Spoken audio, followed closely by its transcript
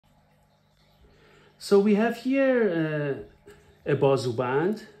So we have here a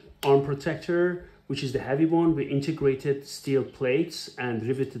bazuband arm protector, which is the heavy one with integrated steel plates and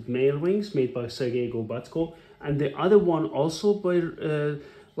riveted mail rings made by Sergey Gorbatko. And the other one also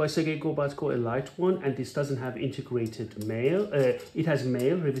by Sergey Grobatko, a light one, and this doesn't have integrated mail. It has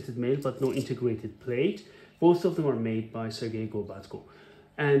mail, riveted mail, but no integrated plate. Both of them are made by Sergey Grobatko.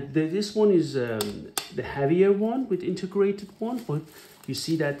 And this one is the heavier one with integrated one, but you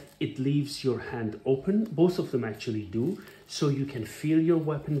see that it leaves your hand open. Both of them actually do, so you can feel your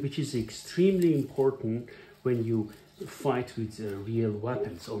weapon, which is extremely important when you fight with real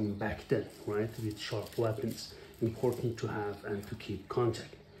weapons, or back then, right, with sharp weapons. Important to have and to keep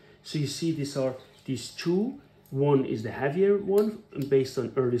contact. So you see these two. One is the heavier one based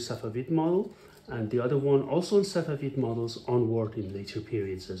on early Safavid model, and the other one also on Safavid models onward in later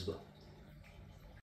periods as well.